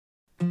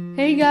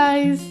Hey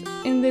guys!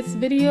 In this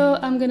video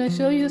I'm gonna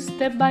show you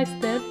step by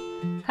step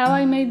how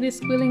I made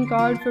this quilling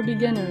card for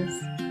beginners.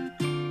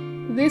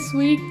 This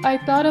week I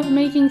thought of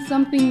making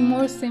something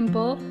more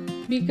simple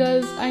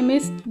because I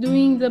missed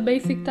doing the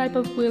basic type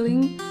of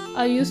quilling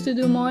I used to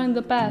do more in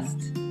the past.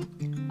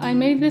 I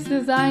made this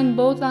design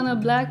both on a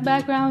black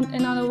background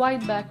and on a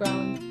white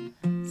background.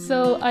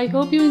 So I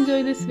hope you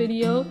enjoy this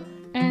video,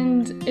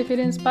 and if it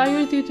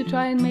inspired you to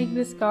try and make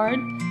this card,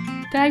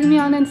 tag me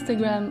on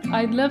Instagram.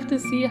 I'd love to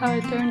see how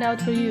it turned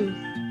out for you.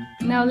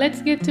 Now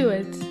let's get to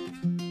it.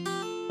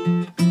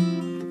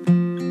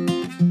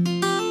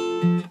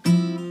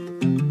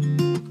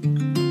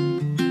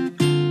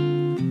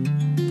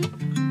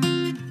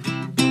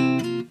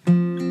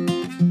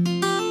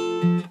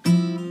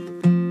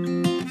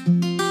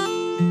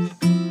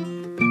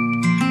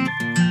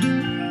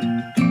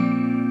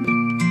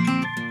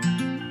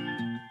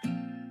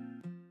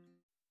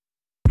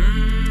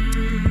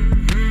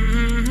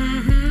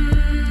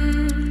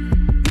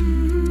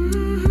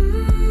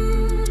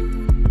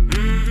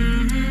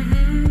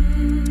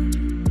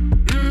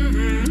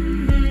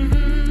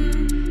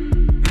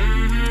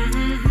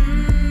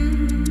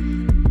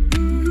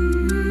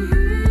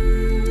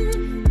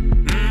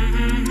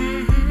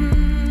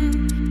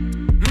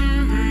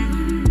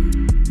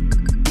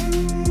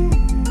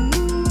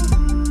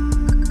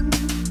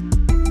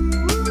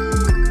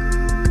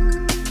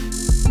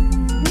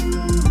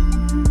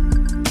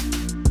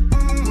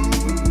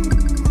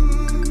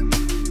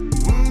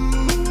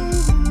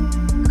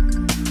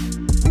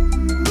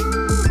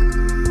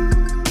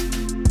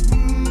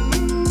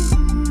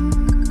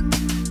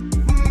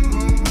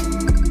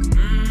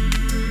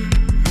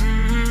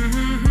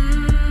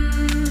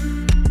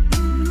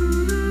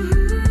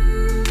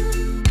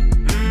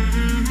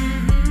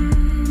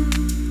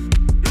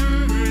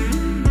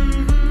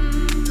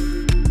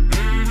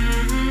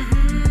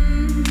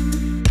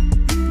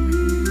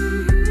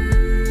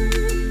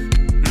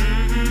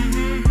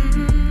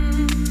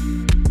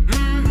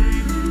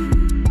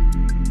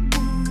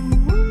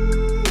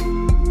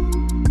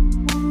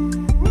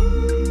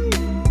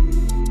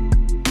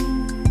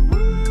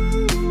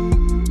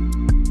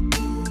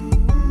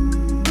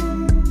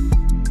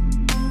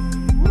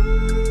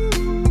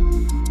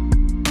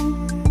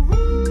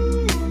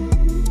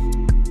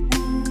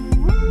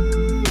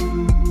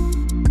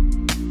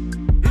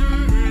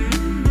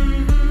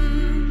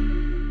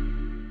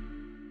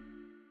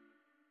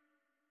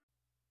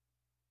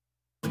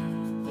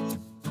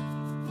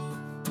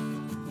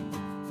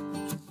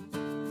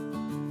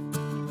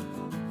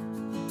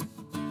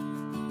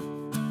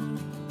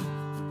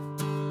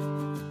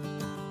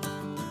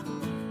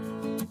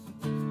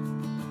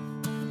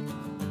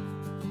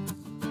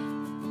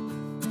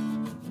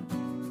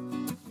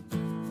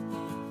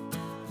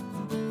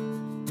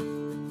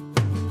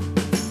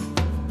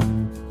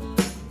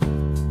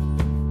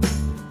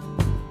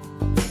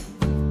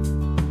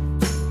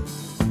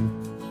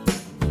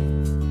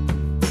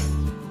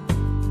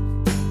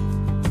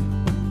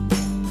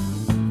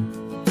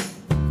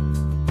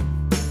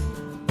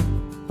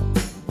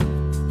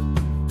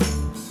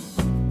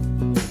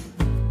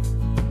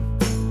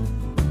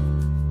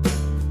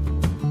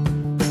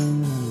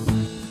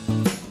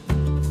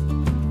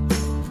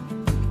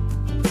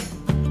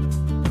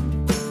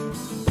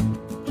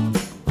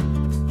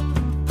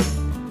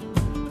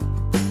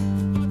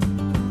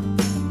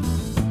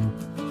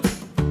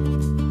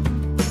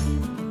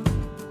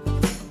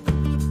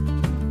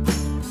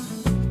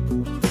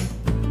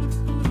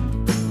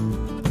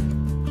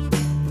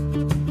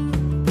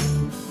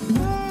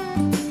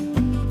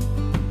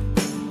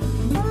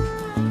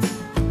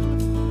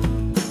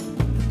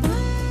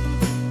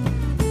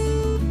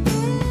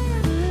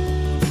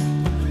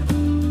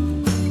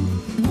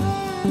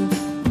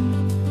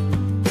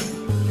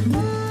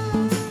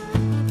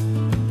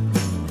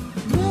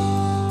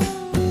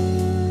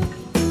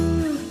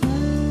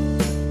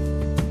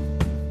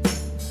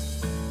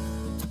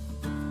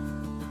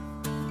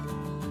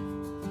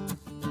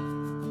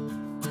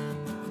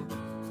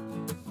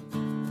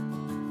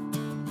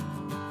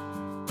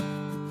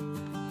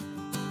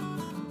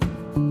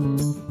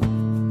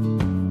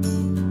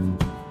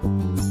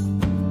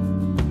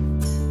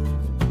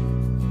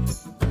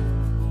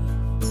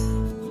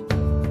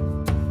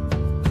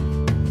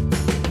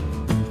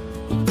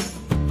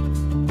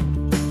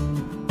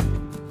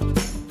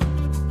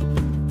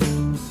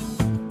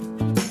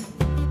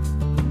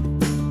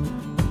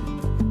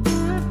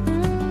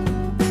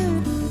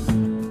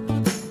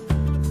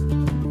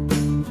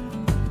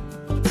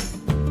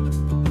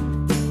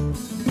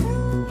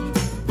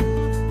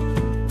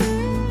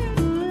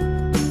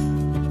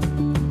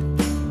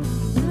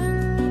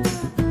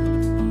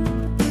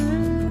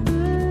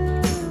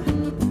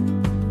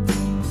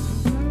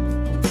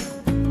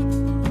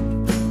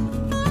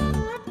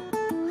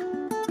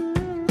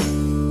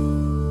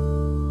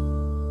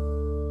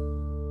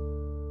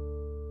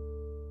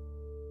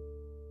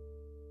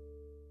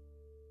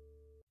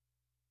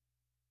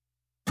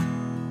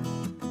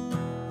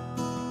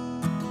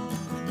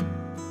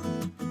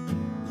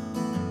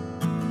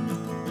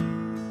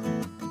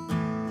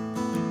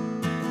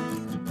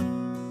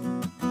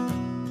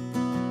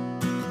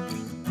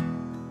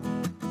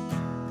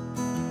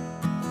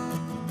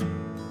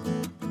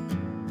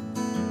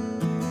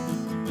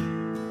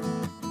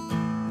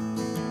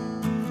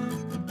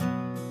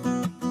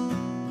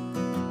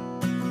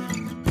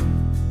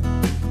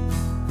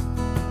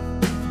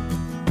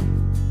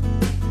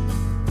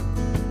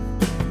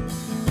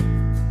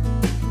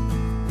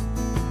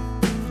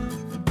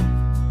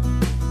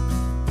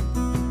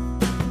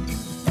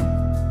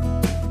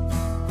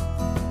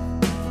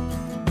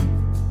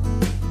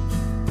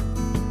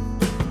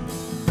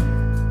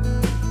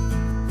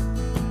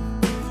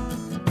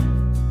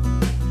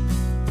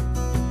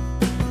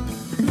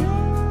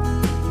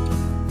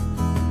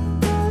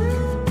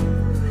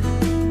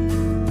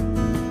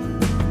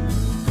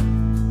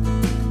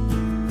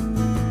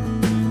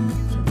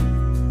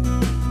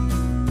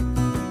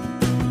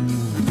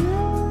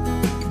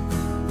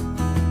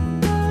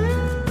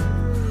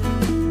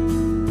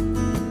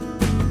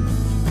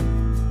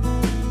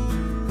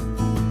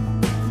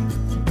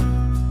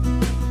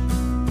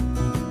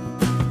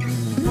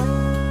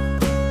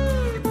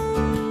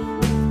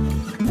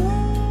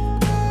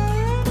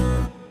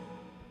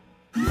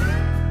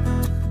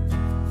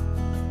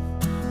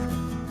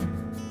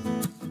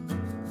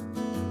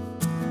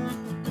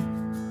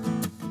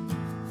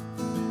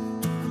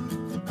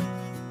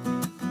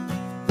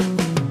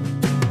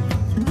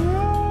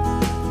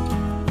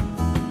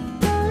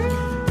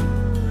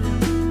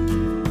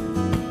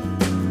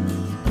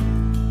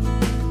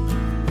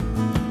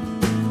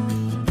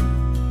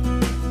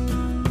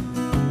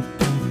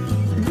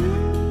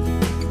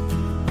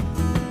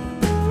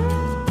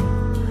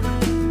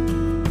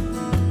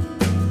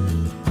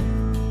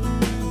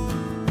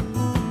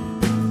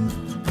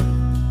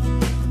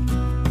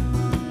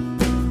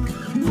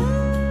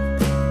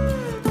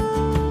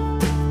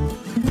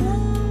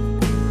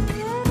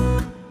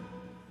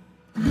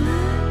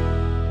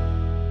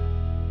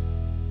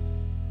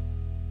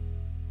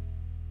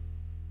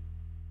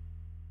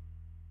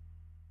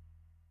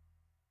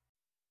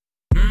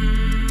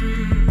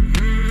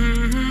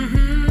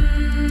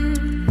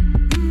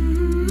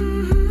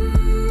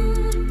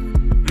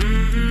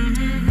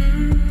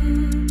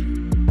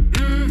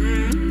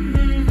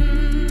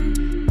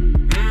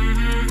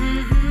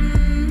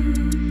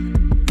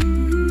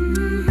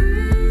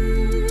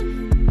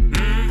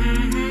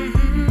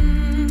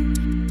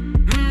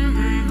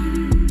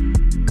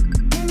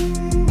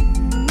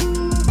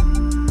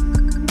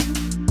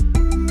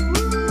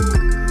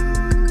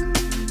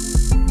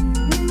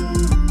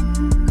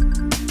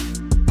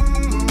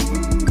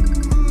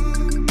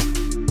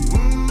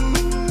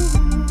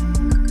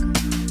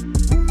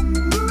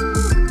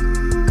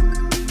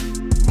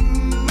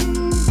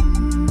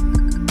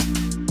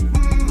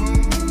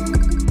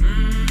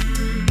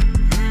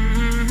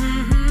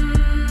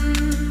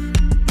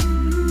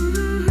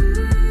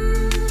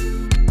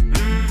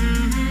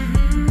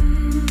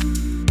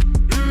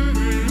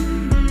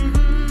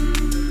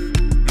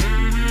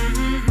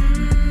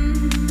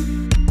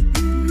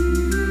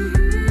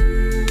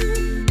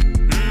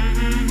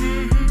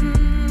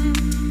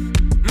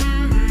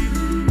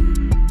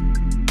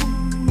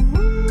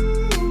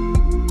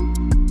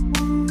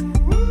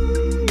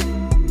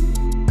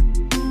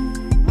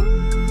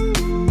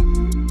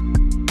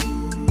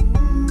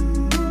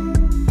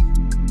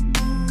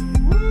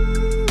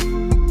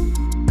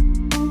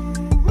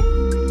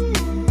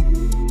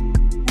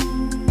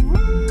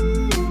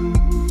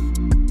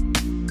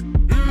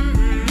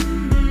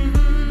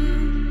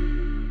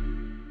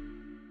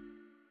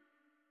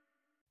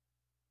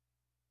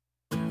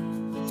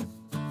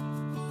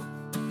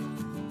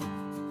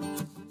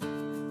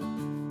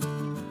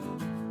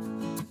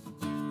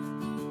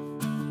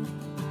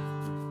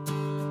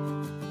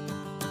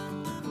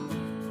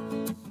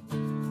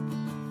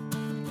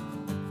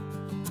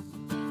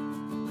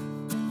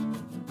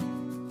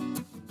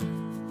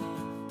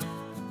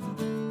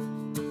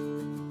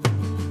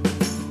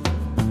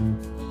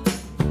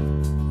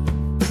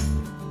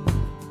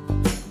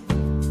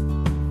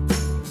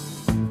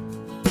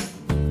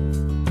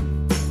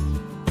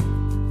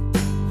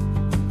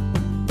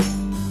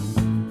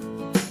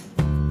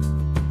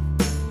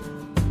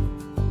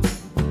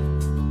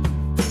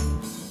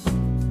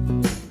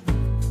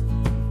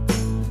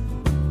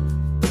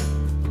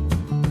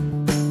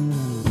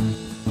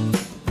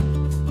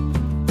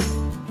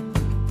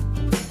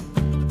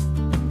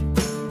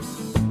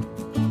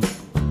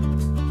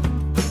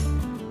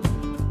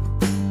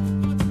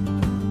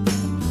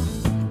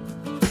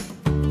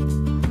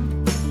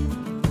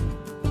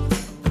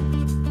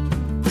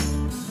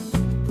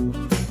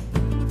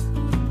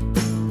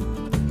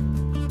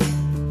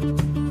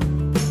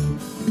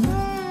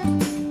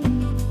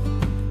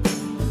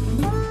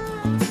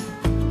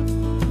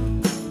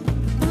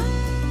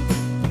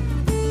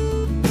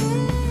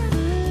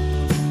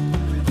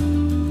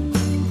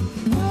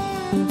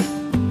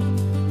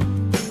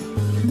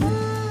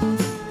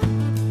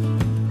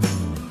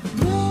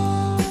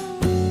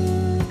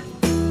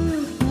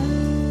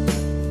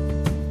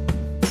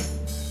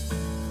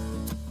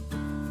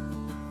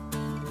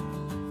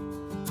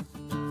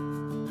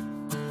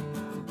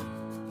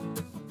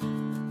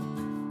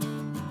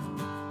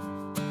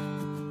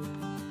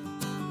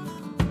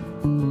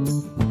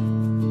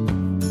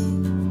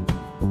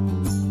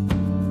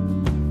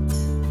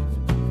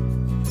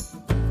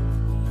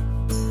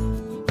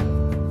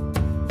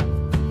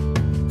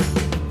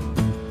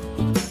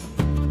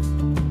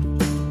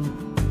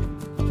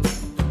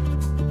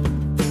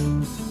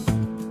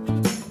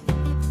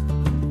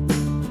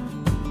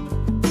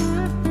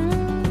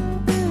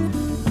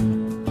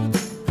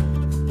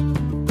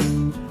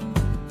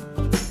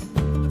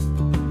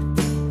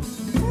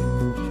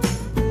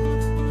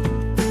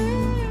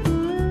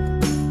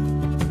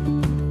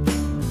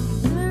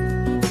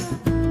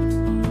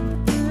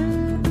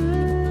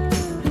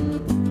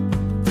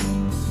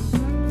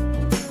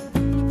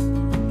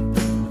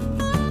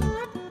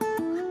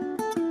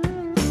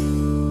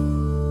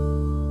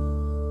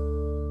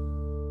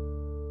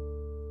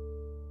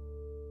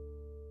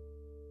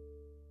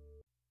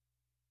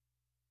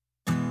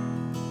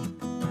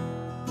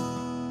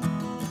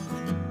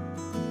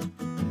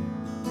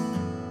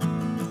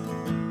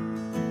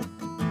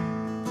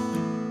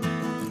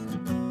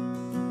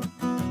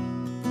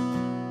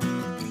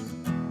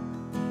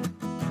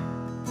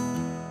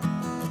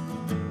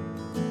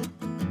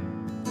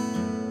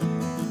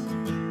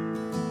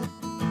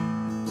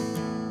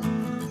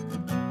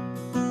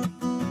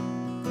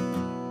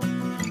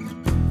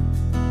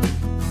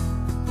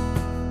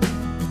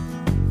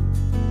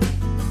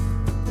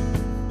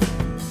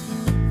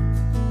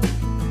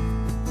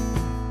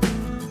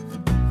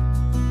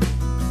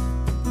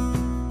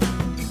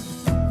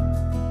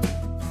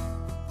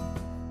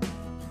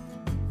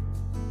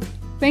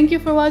 Thank you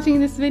for watching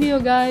this video,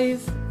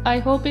 guys. I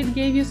hope it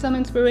gave you some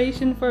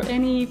inspiration for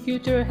any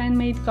future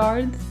handmade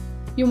cards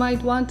you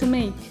might want to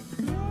make.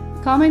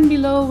 Comment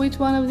below which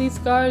one of these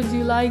cards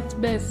you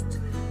liked best,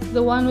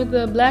 the one with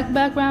the black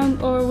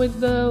background or with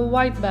the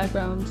white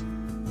background.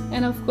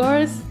 And of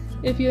course,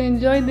 if you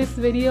enjoyed this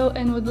video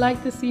and would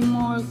like to see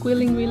more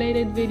quilling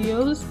related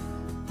videos,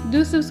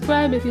 do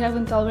subscribe if you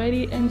haven't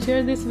already and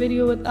share this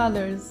video with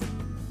others.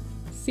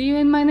 See you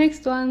in my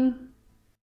next one!